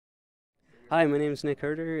Hi, my name is Nick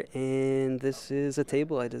Herder, and this is a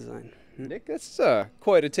table I designed. Nick, that's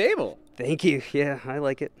quite a table. Thank you. Yeah, I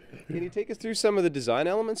like it. Can you take us through some of the design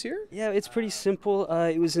elements here? Yeah, it's pretty simple.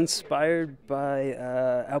 It was inspired by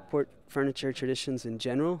outport furniture traditions in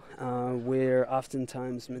general, where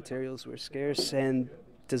oftentimes materials were scarce and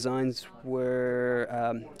designs were,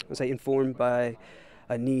 informed by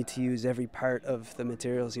a need to use every part of the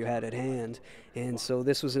materials you had at hand. And so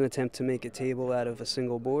this was an attempt to make a table out of a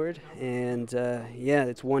single board. And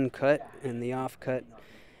it's one cut, and the off cut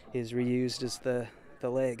is reused as the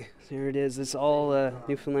leg. Here it is. It's all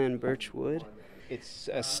Newfoundland birch wood. It's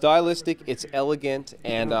stylistic, it's elegant,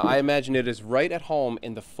 and I imagine it is right at home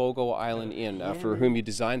in the Fogo Island Inn, for whom you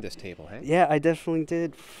designed this table, hey? Yeah, I definitely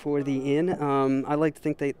did for the inn. I like to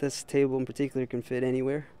think that this table in particular can fit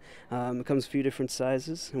anywhere. It comes a few different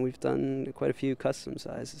sizes, and we've done quite a few custom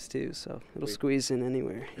sizes too, so it'll squeeze in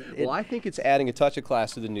anywhere. Well, I think it's adding a touch of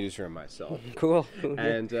class to the newsroom myself. Cool.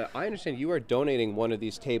 And I understand you are donating one of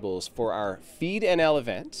these tables for our Feed NL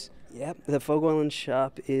event. Yep, the Fogo Island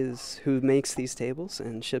shop is who makes these tables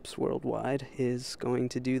and ships worldwide is going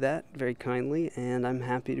to do that very kindly, and I'm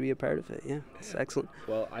happy to be a part of it. Yeah, it's excellent.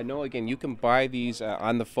 Well, I know again you can buy these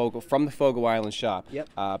from the Fogo Island shop.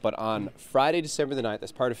 Yep. But on Friday, December the 9th,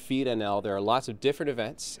 as part of Feed NL, there are lots of different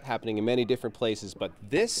events happening in many different places. But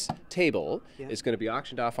this table is going to be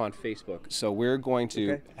auctioned off on Facebook. So we're going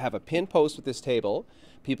to have a pin post with this table.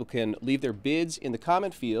 People can leave their bids in the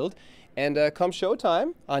comment field. And come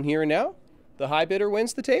showtime on Here and Now, the high bidder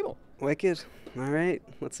wins the table. Wicked. All right,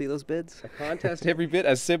 let's see those bids. A contest every bit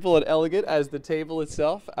as simple and elegant as the table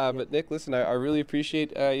itself. But Nick, listen, I really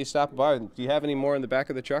appreciate you stopping by. Do you have any more in the back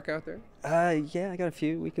of the truck out there? Yeah, I got a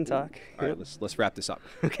few. We can talk. All right, let's wrap this up.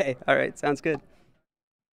 Okay, all right, sounds good.